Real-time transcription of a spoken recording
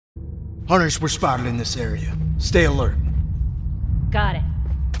Hunters were spotted in this area. Stay alert. Got it.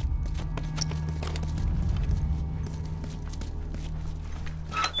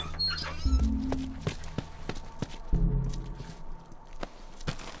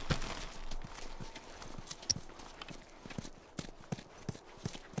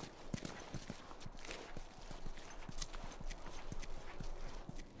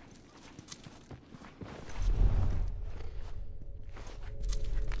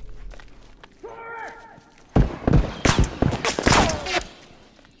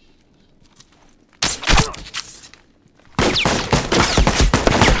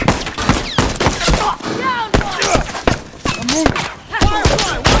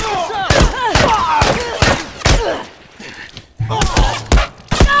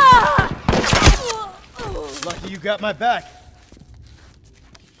 Lucky you got my back.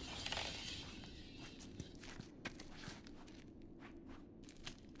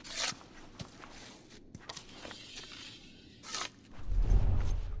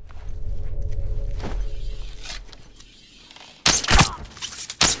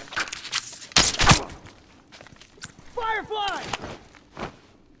 Firefly!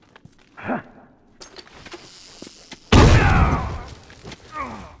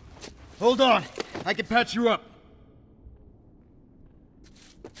 Hold on. I can patch you up.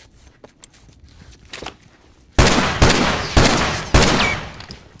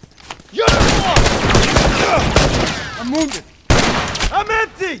 I'm wounded. I'm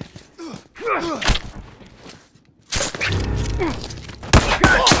empty!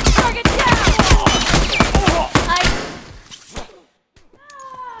 Target down!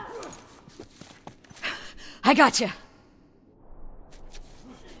 I gotcha.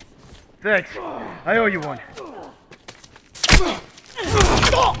 Thanks. I owe you one.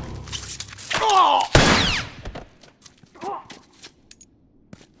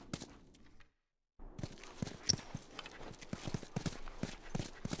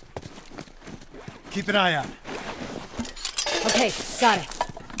 Keep an eye out. Okay, got it.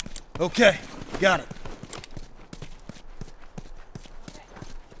 Okay, got it.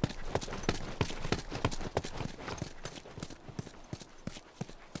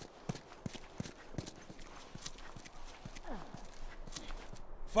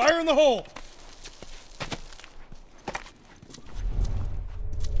 Fire in the hole!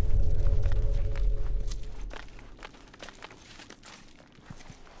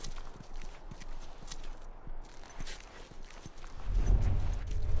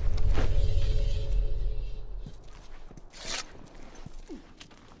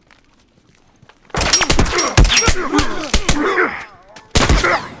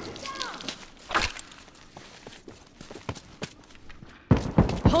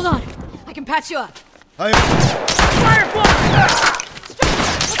 Hold on. I can patch you up. Firefly!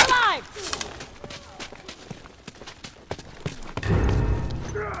 Look alive!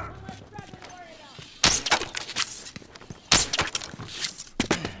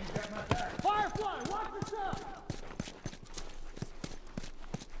 Firefly, watch yourself!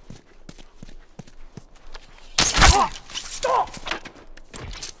 Stop!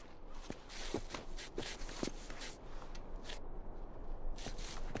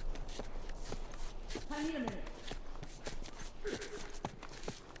 I need a minute.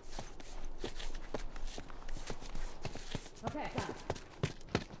 Okay, got it.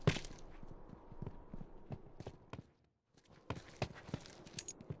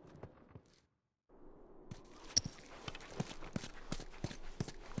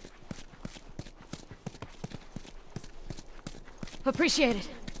 Appreciate it.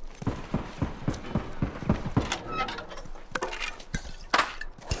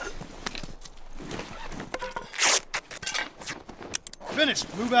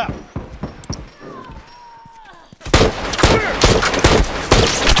 Finished. Move out.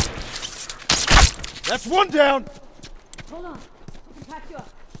 That's one down. Hold on. I can patch you up.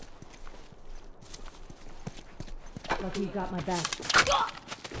 Lucky you got my back.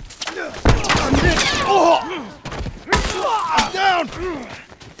 I'm hit. Oh! I'm down.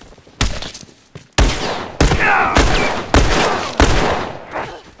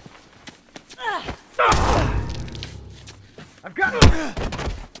 I've got it.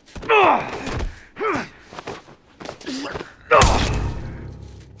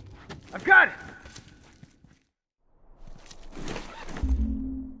 I've got it.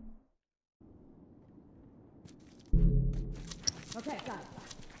 Okay, got it.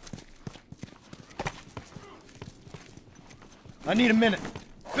 I need a minute.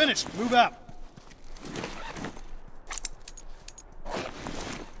 Finished. Move out.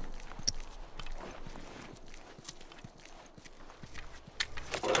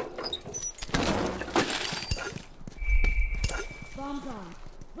 on.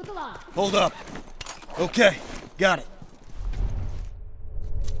 Look alive. Hold up. Okay, got it.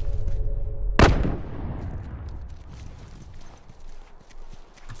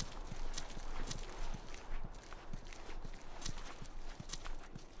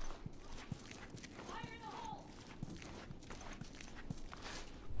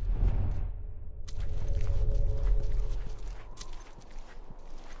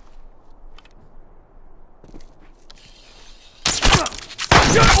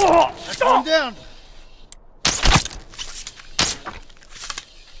 That's one down.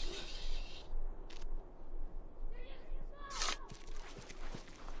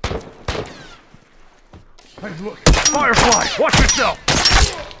 Hey, look! Firefly! Watch yourself!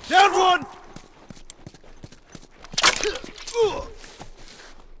 Down one!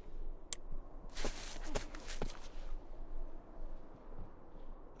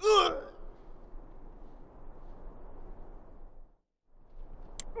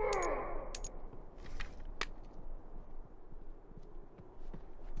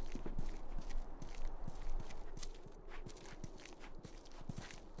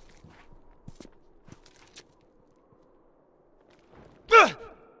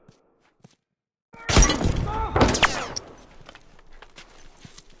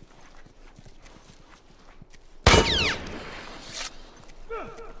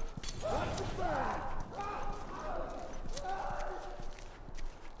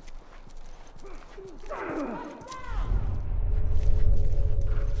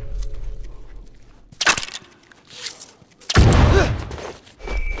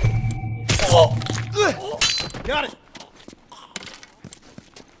 Got it.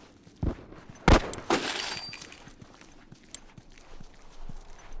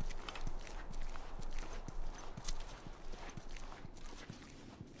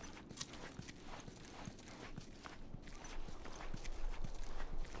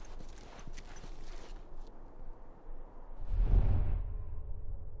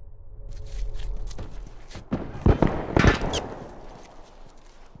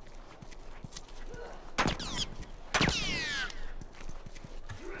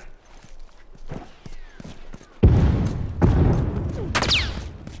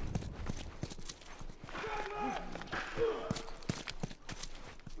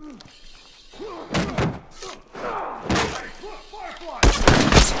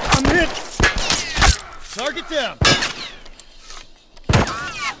 I'm hit! Target down!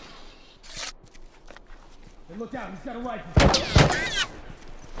 Hey, look out, he's got a rifle!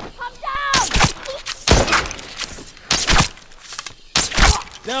 Come down!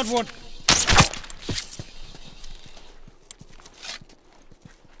 Down one!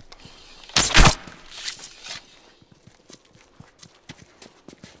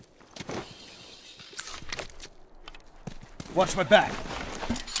 Watch my back!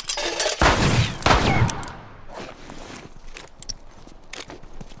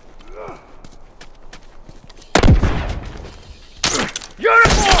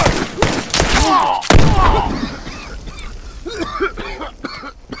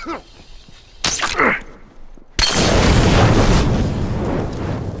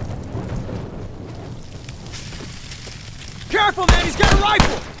 Careful, man! He's got a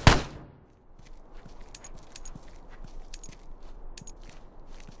rifle!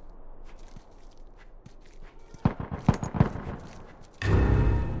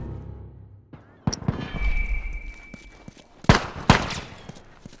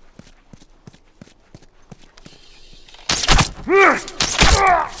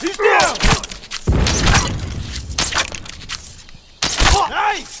 He's down!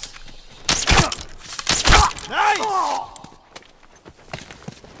 Nice! Nice!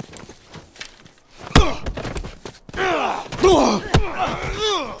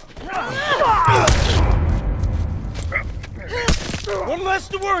 One less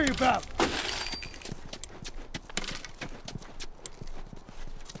to worry about.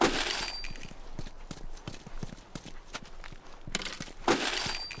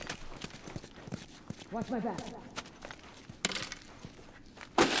 Watch my back.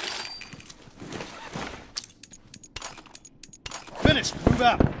 Finished. Move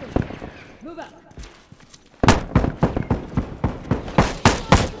out. Move out.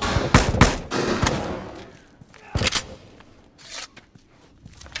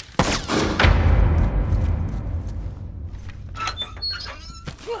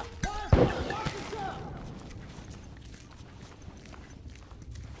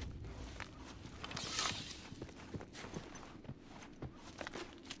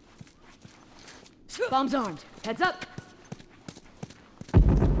 Bombs armed. Heads up.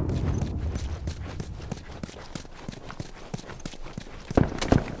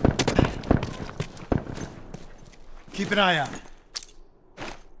 Keep an eye out.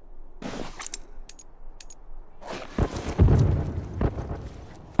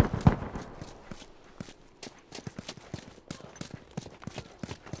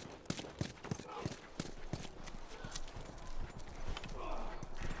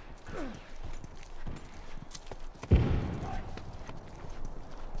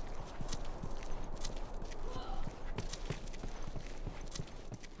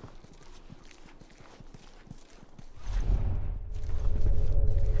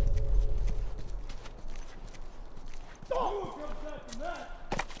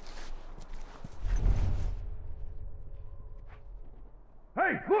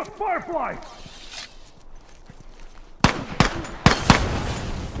 Hey, look, Firefly!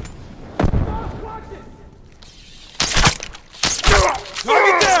 Watch it!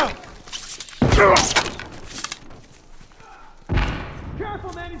 Target down!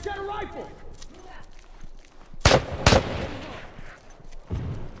 Careful, man, he's got a rifle!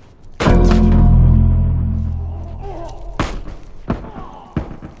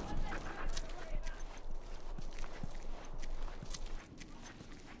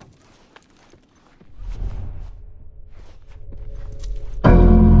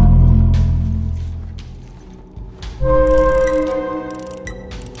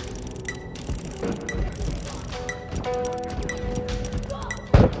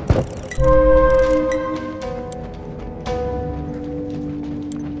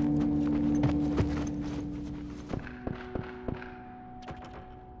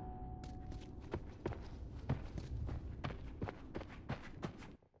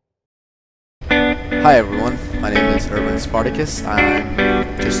 Hi everyone, my name is Urban Spartacus. I'm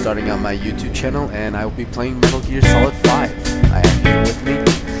just starting on my YouTube channel and I will be playing Metal Gear Solid 5. I have here with me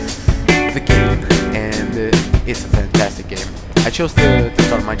the game, and it's a fantastic game. I chose to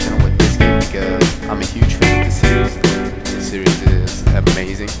start my channel with this game because I'm a huge fan of the series. The series is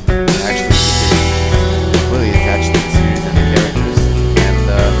amazing. Actually,